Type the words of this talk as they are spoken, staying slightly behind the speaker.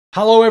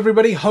Hello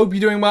everybody, hope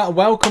you're doing well.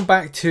 Welcome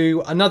back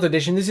to another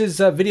edition. This is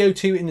video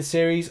 2 in the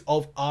series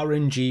of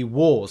RNG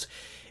Wars.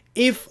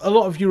 If a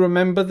lot of you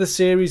remember the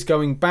series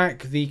going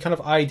back, the kind of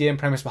idea and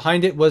premise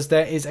behind it was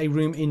there is a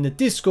room in the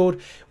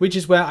Discord, which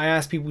is where I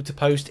ask people to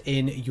post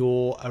in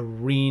your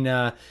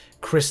arena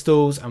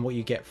crystals and what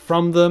you get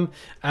from them.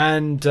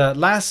 And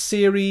last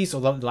series,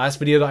 or the last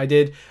video that I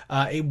did,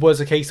 it was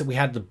a case that we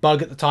had the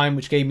bug at the time,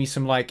 which gave me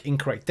some like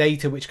incorrect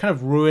data, which kind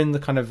of ruined the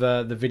kind of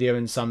the video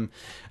in some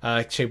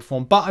shape or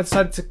form. But I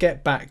decided to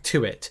get back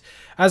to it.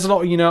 As a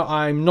lot of you know,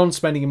 I'm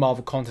non-spending in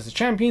Marvel Contest of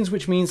Champions,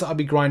 which means that I'll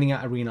be grinding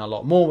at Arena a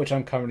lot more, which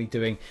I'm currently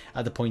doing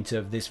at the point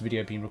of this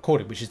video being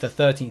recorded, which is the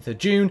 13th of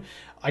June.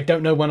 I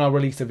don't know when I'll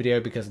release the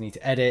video because I need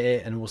to edit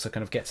it and also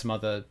kind of get some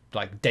other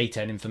like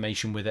data and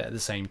information with it at the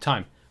same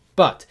time.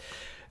 But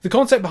the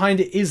concept behind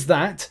it is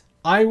that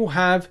I will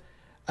have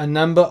a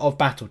number of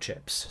battle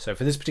chips. So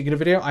for this particular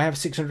video, I have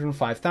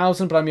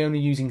 605,000, but I'm only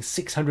using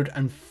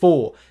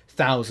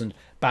 604,000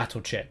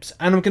 battle chips.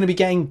 And I'm going to be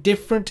getting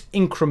different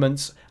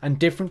increments and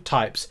different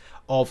types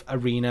of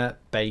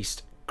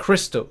arena-based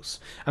crystals.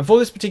 And for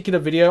this particular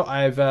video,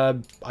 I've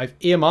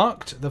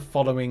earmarked the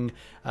following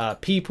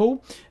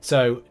people.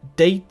 So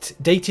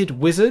Dated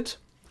Wizard,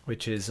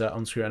 which is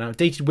on screen right now.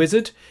 Dated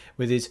Wizard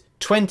with his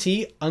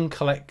 20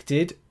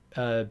 uncollected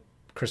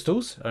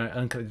crystals,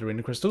 uncollected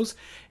arena crystals,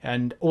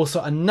 and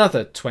also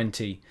another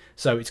 20.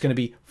 So it's going to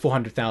be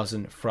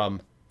 400,000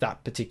 from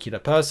that particular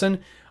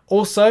person.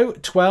 Also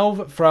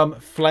 12 from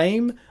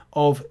Flame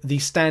of the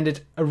standard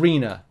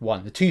arena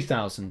one, the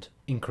 2,000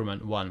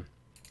 increment one.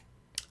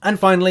 And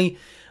finally,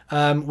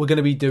 we're going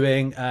to be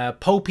doing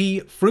Pulpy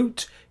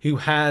Fruit, who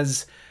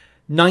has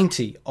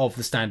 90 of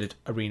the standard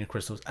arena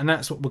crystals, and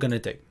that's what we're going to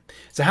do.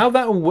 So how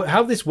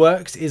this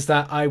works is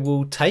that I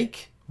will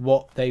take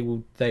what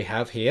they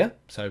have here,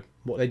 so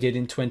what they did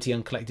in 20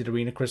 uncollected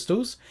arena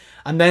crystals,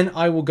 and then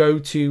I will go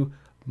to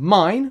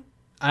mine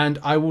and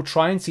I will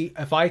try and see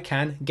if I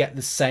can get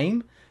the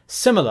same,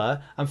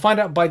 similar, and find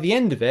out by the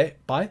end of it,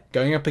 by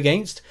going up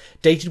against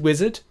Dated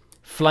Wizard,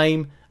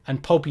 Flame,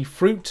 and Pulpy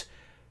Fruit,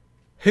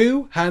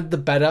 who had the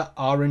better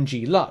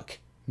RNG luck,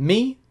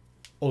 me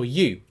or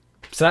you.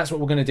 So that's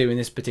what we're going to do in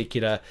this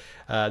particular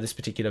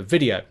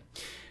video.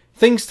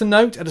 Things to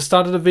note at the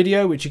start of the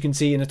video, which you can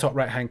see in the top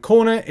right hand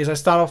corner, is I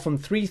start off on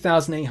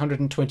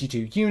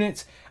 3,822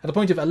 units at the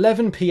point of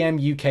 11 PM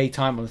UK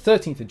time on the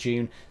 13th of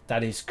June.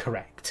 That is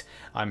correct.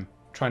 I'm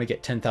trying to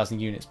get 10,000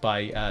 units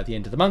by the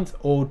end of the month,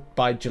 or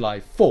by July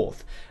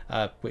 4th,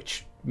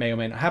 which may or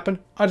may not happen.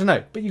 I don't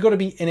know, but you've got to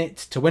be in it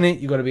to win it.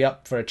 You've got to be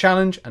up for a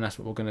challenge, and that's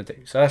what we're going to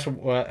do. So that's how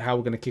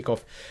we're going to kick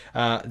off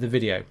the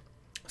video.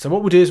 So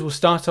what we'll do is we'll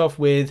start off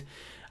with,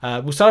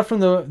 we'll start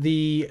from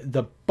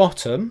the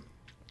bottom,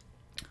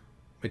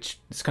 which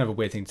is kind of a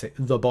weird thing to say,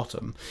 the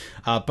bottom.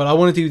 But I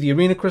want to do the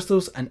arena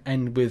crystals and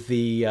end with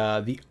the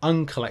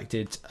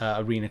uncollected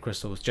arena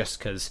crystals, just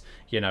because,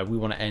 you know, we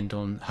want to end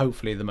on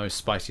hopefully the most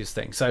spiciest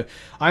thing. So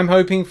I'm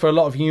hoping for a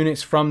lot of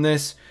units from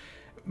this,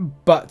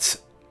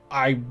 but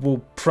I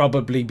will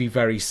probably be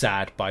very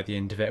sad by the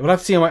end of it. We'll have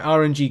to see how my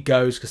RNG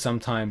goes, because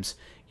sometimes,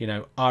 you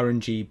know,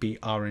 RNG beat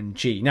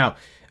RNG. Now,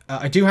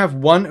 I do have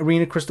one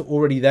arena crystal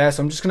already there,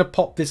 so I'm just going to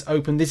pop this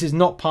open. This is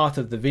not part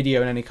of the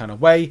video in any kind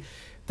of way.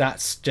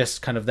 That's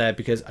just kind of there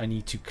because I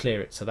need to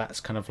clear it. So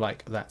that's kind of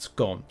like, that's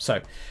gone.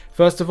 So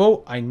first of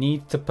all, I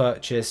need to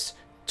purchase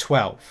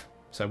 12.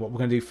 So what we're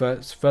going to do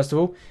first of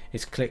all,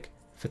 is click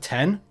for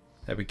 10.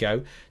 There we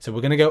go. So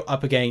we're going to go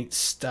up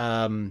against,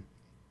 I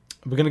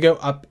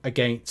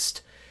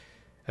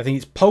think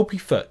it's Pulpy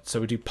Foot.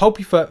 So we do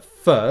Pulpy Foot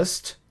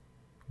first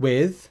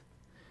with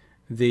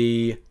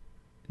the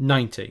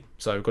 90.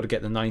 So we've got to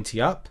get the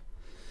 90 up.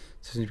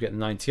 So we get the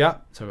 90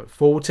 up. So we're at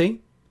 40,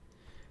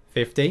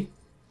 50,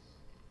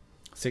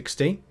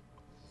 60,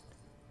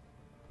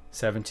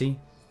 70,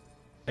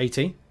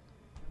 80,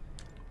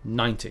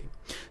 90.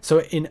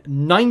 So in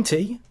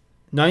 90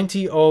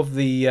 of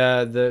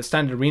the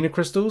standard arena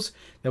crystals,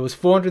 there was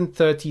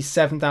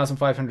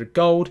 437,500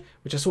 gold,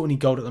 which I sort of need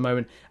gold at the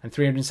moment, and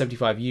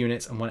 375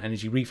 units and 1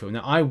 energy refill.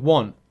 Now I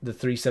want the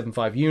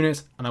 375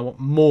 units, and I want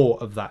more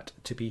of that,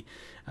 to be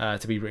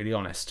really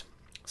honest.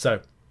 So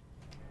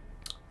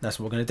that's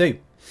what we're going to do.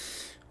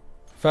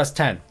 First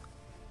 10,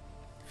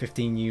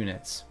 15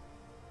 units.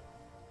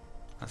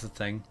 That's the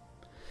thing.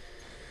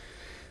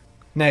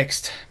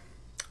 Next,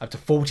 up to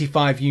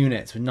 45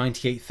 units with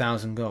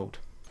 98,000 gold.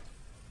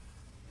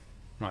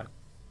 Right.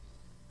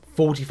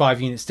 45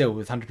 units still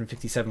with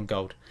 157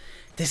 gold.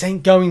 This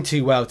ain't going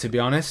too well, to be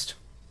honest.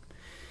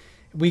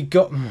 We've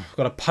got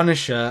a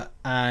Punisher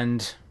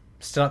and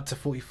still up to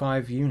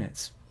 45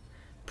 units.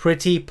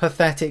 Pretty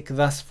pathetic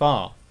thus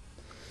far.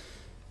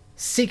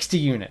 60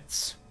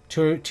 units.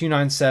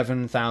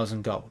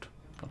 297,000 gold.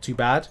 Not too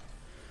bad.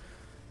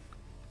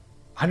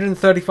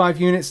 135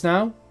 units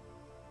now.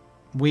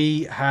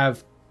 We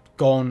have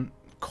gone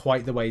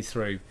quite the way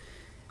through.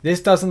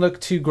 This doesn't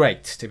look too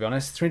great, to be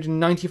honest.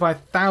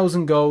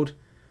 395,000 gold,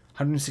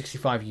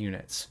 165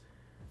 units.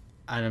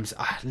 And I'm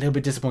a little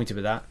bit disappointed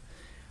with that.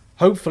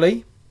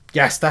 Hopefully,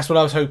 Yes, that's what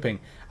I was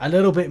hoping. A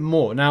little bit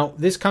more. Now,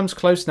 this comes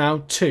close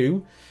now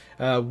to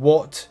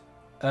what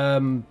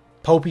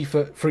Pulpy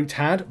Fruit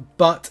had,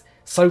 but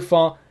so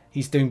far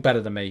he's doing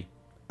better than me.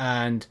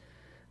 And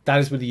that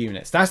is with the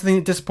units. That's the thing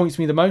that disappoints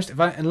me the most.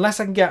 Unless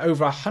I can get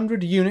over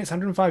 100 units,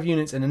 105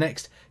 units in the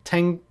next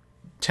 10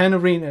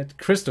 arena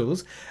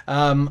crystals,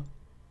 I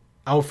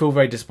will feel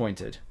very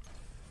disappointed.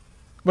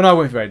 Well, I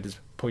won't be very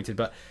disappointed,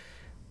 but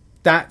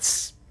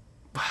that's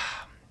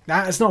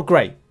not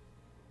great.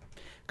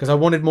 Because I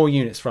wanted more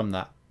units from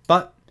that.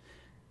 But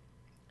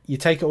you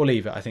take it or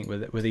leave it, I think,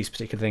 with these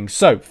particular things.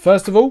 So,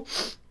 first of all,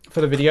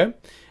 for the video,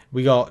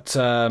 we got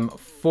so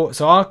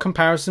our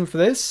comparison for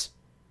this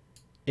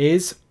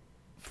is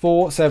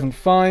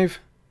 475,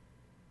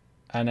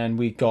 and then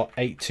we got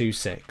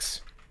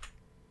 826.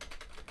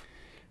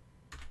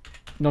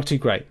 Not too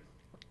great.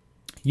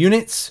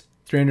 Units,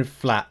 300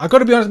 flat. I've got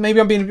to be honest, maybe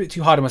I'm being a bit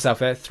too hard on myself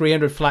there.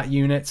 300 flat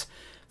units.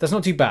 That's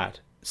not too bad.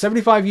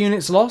 75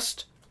 units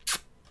lost.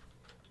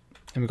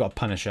 And we've got a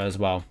Punisher as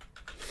well.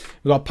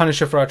 We've got a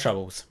Punisher for our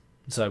troubles.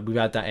 So we've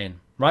had that in,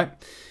 right?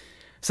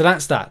 So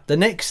that's that. The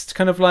next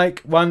kind of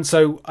like one.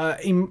 So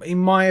in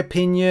my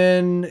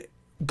opinion,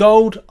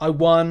 gold, I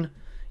won.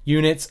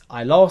 Units,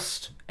 I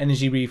lost.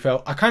 Energy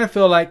refill. I kind of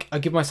feel like I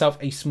give myself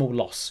a small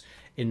loss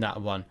in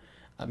that one.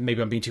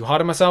 Maybe I'm being too hard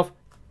on myself.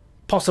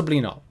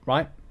 Possibly not,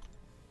 right?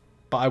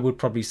 But I would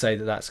probably say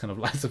that that's kind of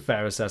like a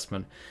fair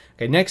assessment.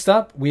 Okay, next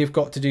up, we've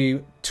got to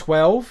do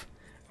 12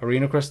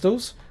 arena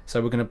crystals.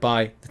 So we're going to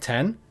buy the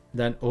 10.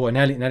 Then,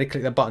 Nelly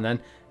click that button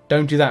then.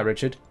 Don't do that,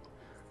 Richard.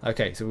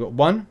 Okay, so we've got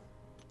 1,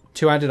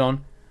 2 added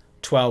on,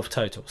 12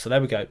 total. So there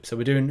we go. So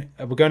we're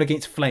going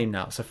against Flame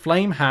now. So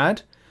Flame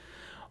had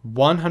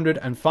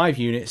 105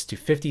 units to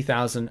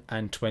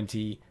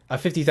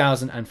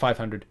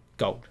 50,500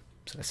 gold.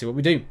 So let's see what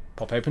we do.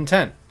 Pop open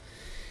 10.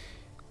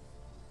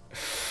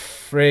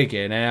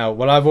 Friggin' hell.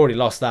 Well, I've already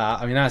lost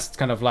that. I mean, that's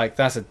kind of like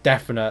that's a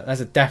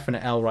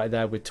definite L right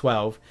there with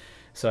 12.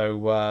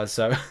 So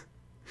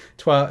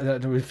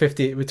 12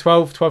 with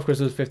 12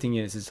 crystals, 15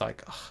 units is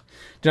like, ugh.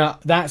 You know,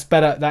 that's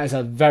better. That is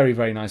a very,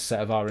 very nice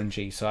set of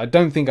RNG. So I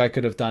don't think I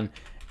could have done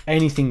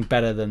anything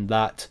better than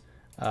that.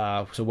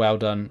 So well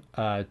done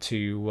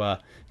to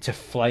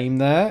Flame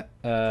there.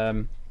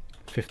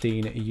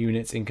 15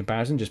 units in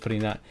comparison. Just putting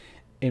that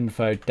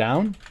info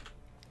down.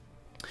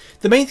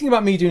 The main thing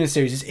about me doing a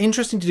series is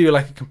interesting to do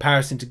like a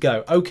comparison to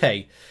go,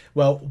 okay,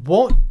 well,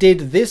 what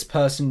did this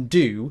person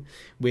do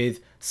with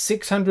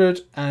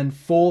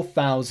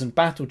 604,000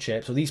 battle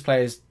chips, or these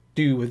players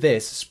do with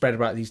this spread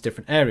about these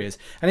different areas?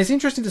 And it's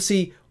interesting to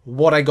see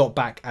what I got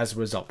back as a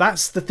result.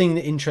 That's the thing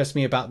that interests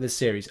me about this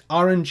series.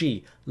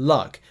 RNG,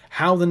 luck,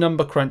 how the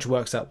number crunch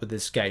works out with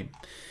this game.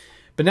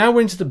 But now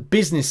we're into the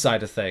business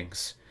side of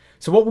things.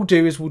 So what we'll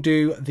do is we'll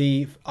do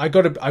the... I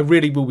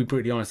really will be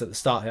brutally honest at the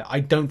start here. I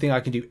don't think I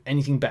can do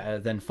anything better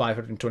than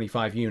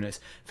 525 units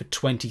for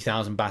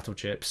 20,000 battle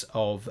chips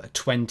of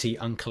 20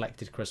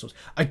 uncollected crystals.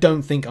 I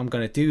don't think I'm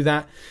going to do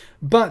that.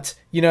 But,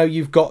 you know,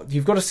 you've got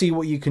to see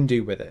what you can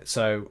do with it.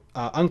 So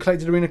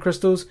uncollected arena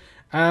crystals,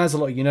 as a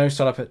lot of you know,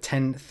 start up at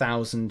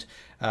 10,000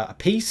 a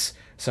piece.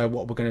 So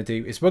what we're going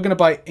to do is we're going to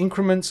buy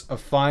increments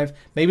of 5.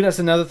 Maybe that's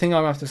another thing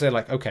I have to say,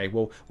 like, okay,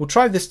 well, we'll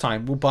try this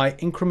time. We'll buy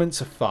increments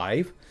of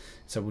 5.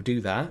 So we'll do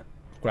that.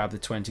 Grab the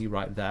 20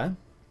 right there.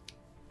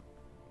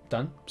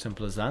 Done.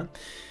 Simple as that.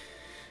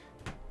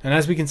 And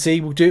as we can see,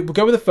 we'll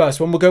go with the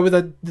first one. We'll go with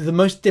the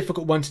most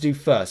difficult one to do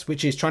first,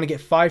 which is trying to get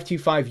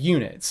 525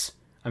 units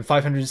and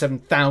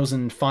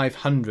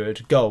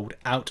 507,500 gold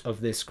out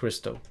of this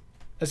crystal.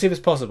 Let's see if it's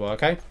possible,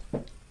 okay?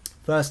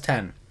 First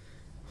 10.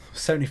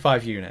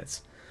 75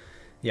 units.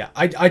 Yeah,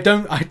 I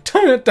don't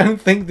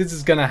think this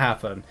is gonna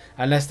happen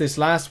unless this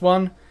last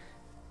one.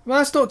 Well,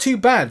 that's not too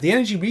bad. The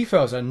energy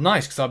refills are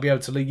nice because I'll be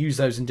able to use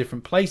those in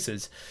different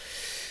places.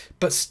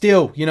 But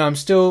still, you know, I'm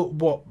still,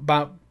 what,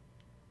 about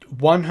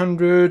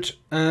 100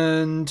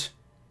 and...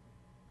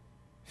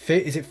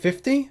 Is it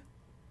 50?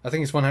 I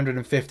think it's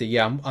 150.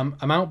 Yeah,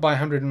 I'm out by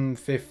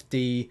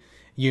 150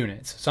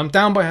 units. So I'm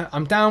down by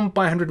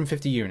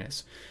 150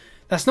 units.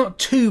 That's not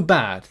too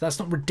bad. That's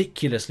not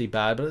ridiculously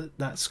bad, but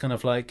that's kind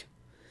of like...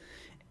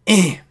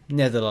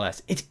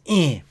 Nevertheless, it's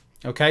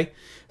okay?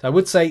 So I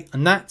would say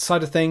on that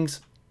side of things,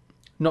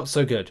 not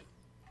so good.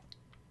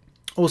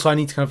 Also, I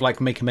need to kind of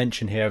like make a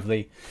mention here of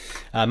the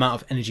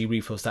amount of energy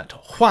refills that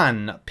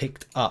Juan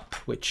picked up,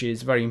 which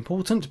is very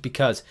important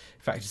because it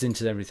factors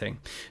into everything.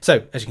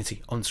 So, as you can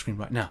see on screen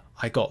right now,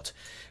 I got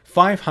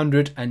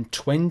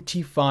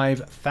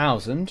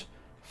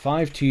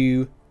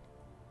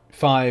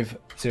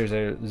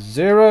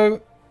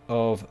 525,500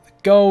 of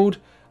gold.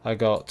 I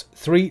got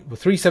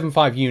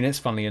 375 units,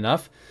 funnily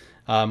enough,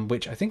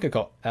 which I think I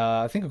got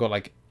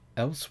like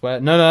elsewhere.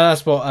 No,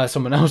 that's what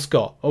someone else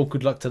got. Oh,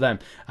 good luck to them.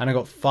 And I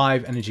got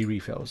 5 energy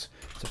refills.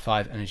 So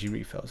 5 energy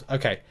refills.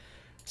 Okay,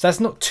 so that's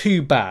not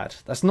too bad.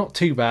 That's not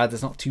too bad.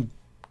 That's not too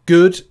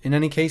good in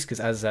any case, because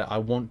as I said, I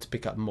want to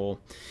pick up more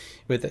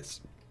with this.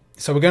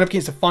 So we're going up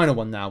against the final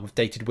one now with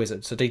Dated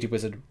Wizard. So Dated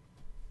Wizard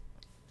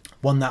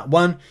won that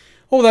one.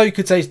 Although you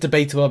could say it's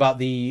debatable about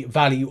the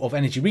value of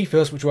energy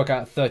refills, which work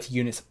out at 30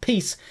 units a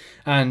piece.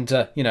 And,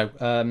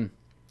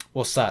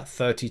 what's that?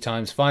 30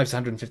 times 5 is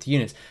 150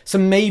 units. So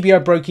maybe I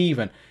broke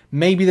even.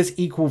 Maybe there's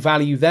equal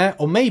value there.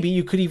 Or maybe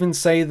you could even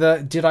say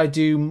that, did I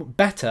do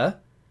better?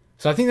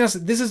 So I think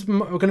this is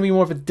going to be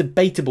more of a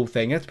debatable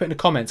thing. Let's put in the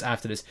comments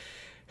after this.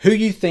 Who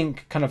you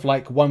think kind of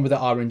like won with the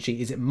RNG?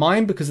 Is it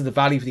mine because of the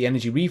value for the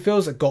energy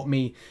refills that got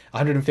me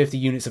 150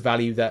 units of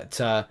value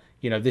that,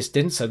 this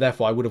didn't? So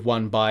therefore I would have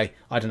won by,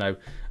 I don't know,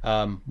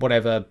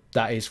 whatever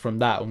that is from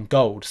that on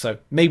gold. So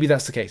maybe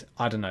that's the case.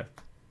 I don't know.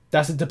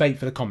 That's a debate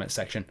for the comment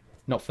section,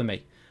 not for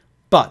me.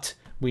 But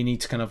we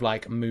need to kind of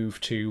like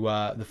move to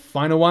the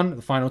final one,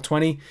 the final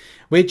 20,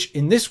 which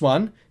in this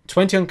one,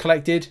 20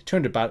 uncollected,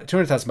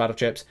 200,000 battle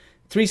chips,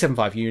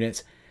 375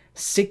 units,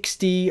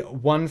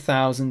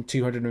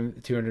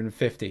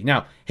 61,250.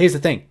 Now, here's the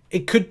thing.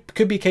 It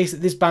could be a case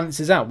that this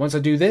balances out. Once I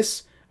do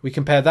this, we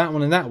compare that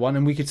one and that one,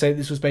 and we could say that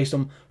this was based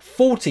on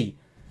 40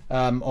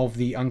 of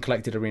the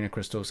uncollected arena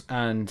crystals.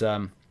 And,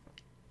 the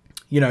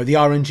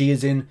RNG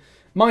is in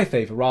my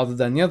favor rather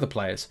than the other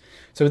players.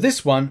 So with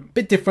this one, a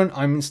bit different.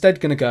 I'm instead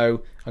going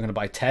to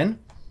buy 10,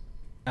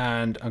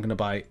 and I'm going to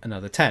buy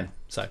another 10.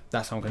 So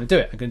that's how I'm going to do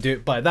it. I'm going to do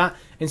it by that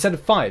instead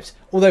of 5s.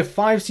 Although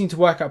 5s seem to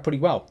work out pretty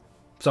well.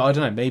 So I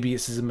don't know, maybe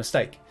this is a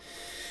mistake.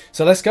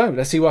 So let's go.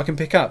 Let's see what I can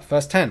pick up.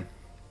 First 10.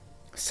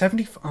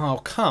 70. Oh,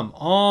 come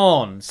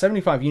on.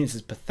 75 units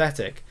is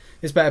pathetic.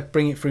 This better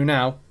bring it through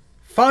now.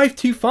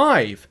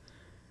 525.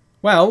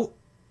 Well,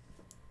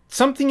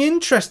 something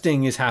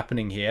interesting is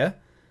happening here.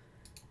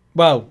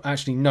 Well,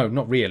 actually, no,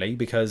 not really,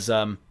 because,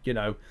 that's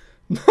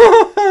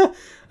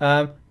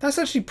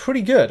actually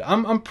pretty good.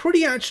 I'm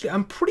pretty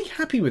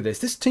happy with this.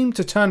 This seemed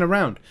to turn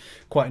around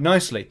quite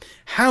nicely.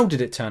 How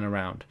did it turn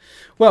around?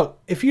 Well,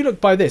 if you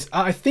look by this,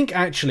 I think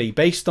actually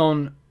based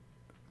on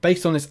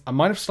this, I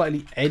might have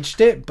slightly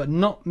edged it, but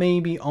not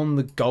maybe on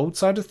the gold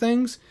side of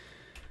things.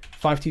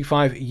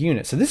 525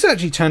 units. So this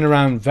actually turned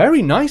around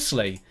very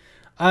nicely.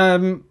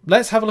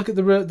 Let's have a look at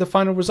the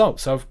final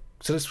results. So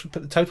let's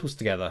put the totals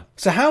together.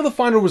 So how the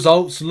final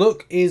results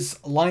look is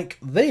like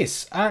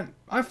this. And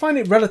I find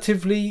it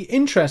relatively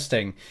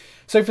interesting.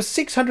 So for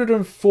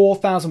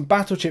 604,000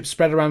 battle chips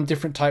spread around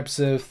different types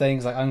of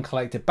things like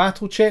uncollected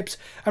battle chips.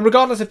 And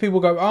regardless if people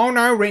go, oh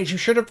no, Rich, you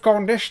should have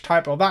gone this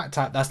type or that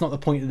type. That's not the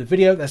point of the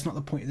video. That's not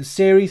the point of the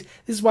series.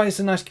 This is why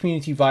it's a nice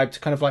community vibe to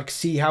kind of like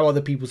see how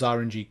other people's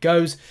RNG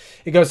goes.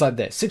 It goes like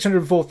this.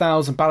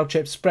 604,000 battle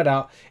chips spread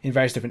out in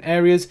various different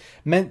areas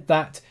meant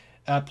that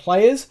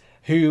players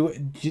who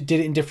did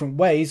it in different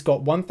ways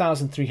got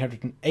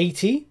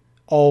 1,380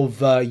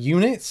 of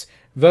units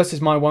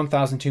versus my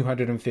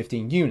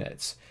 1,215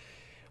 units.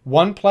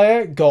 One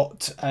player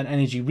got an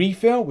energy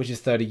refill, which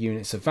is 30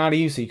 units of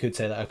value. So you could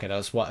say that, okay,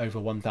 that's what, over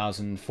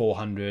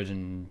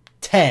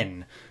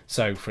 1,410.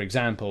 So for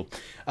example,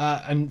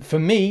 and for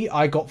me,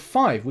 I got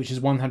 5, which is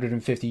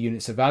 150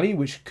 units of value,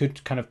 which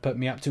could kind of put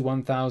me up to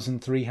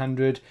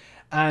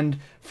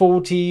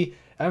 1,340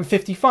 and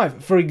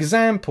 55, for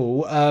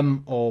example,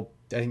 or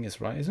I think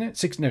it's right, isn't it?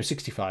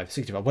 65,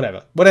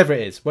 whatever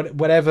it is,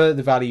 whatever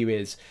the value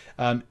is.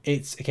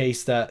 It's a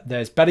case that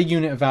there's better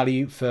unit of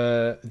value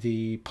for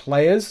the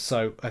players.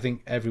 So I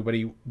think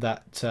everybody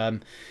that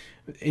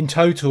in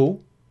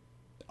total,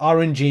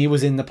 RNG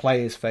was in the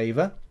players'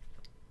 favor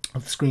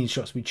of the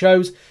screenshots we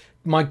chose.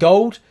 My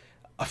gold,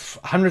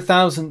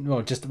 100,000,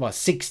 well, just about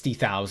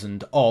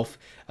 60,000 off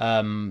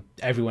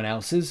everyone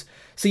else's.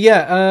 So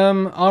yeah,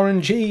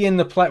 RNG in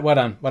the play. Well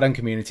done,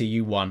 community,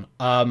 you won.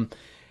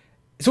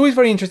 It's always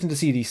very interesting to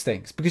see these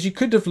things because you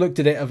could have looked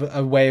at it as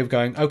a way of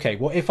going, okay,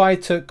 well, if I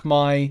took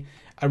my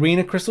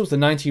arena crystals, the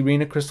 90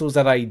 arena crystals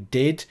that I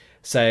did,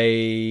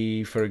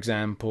 say, for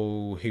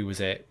example, who was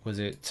it? Was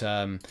it,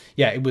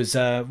 yeah, it was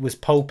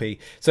Pulpy.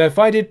 So if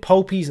I did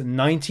Pulpy's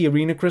 90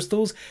 arena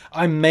crystals,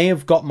 I may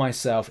have got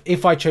myself,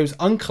 if I chose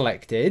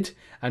uncollected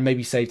and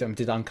maybe saved and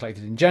did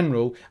uncollected in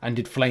general and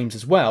did flames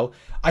as well,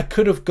 I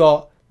could have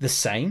got the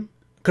same,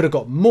 could have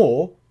got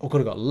more, or could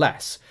have got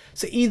less.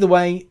 So either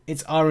way,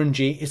 it's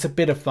RNG, it's a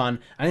bit of fun,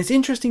 and it's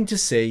interesting to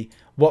see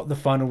what the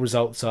final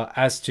results are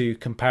as to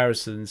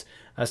comparisons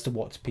as to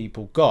what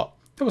people got.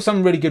 There were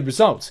some really good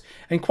results.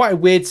 And quite a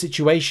weird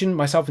situation,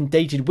 myself and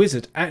Dated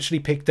Wizard actually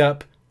picked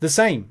up the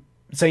same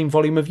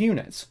volume of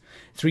units.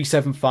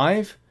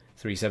 375,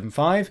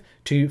 375,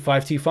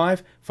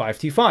 525,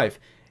 525.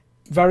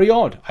 Very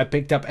odd. I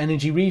picked up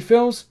energy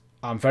refills.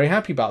 I'm very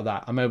happy about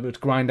that. I'm able to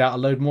grind out a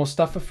load more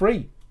stuff for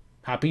free.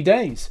 Happy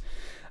days.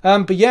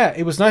 But yeah,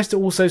 it was nice to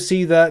also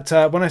see that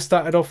when I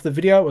started off the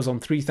video, it was on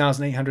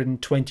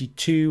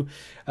 3,822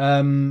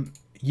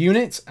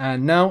 units,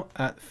 and now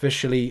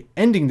officially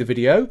ending the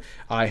video,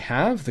 I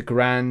have the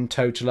grand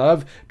total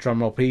of,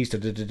 drumroll please,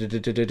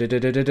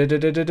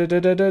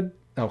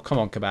 oh come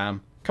on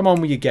Kabam, come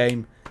on with your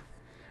game,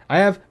 I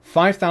have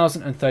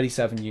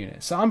 5,037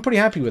 units, so I'm pretty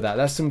happy with that.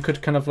 That's some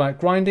good kind of like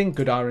grinding,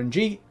 good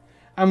RNG,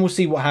 and we'll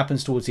see what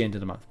happens towards the end of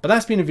the month. But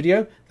that's been a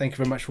video. Thank you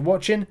very much for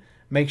watching.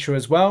 make sure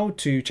as well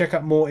to check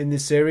out more in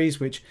this series,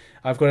 which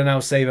I've got to now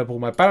save up all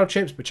my battle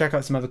chips, but check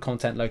out some other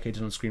content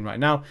located on screen right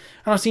now.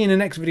 And I'll see you in the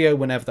next video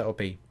whenever that will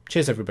be.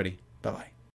 Cheers everybody. Bye bye.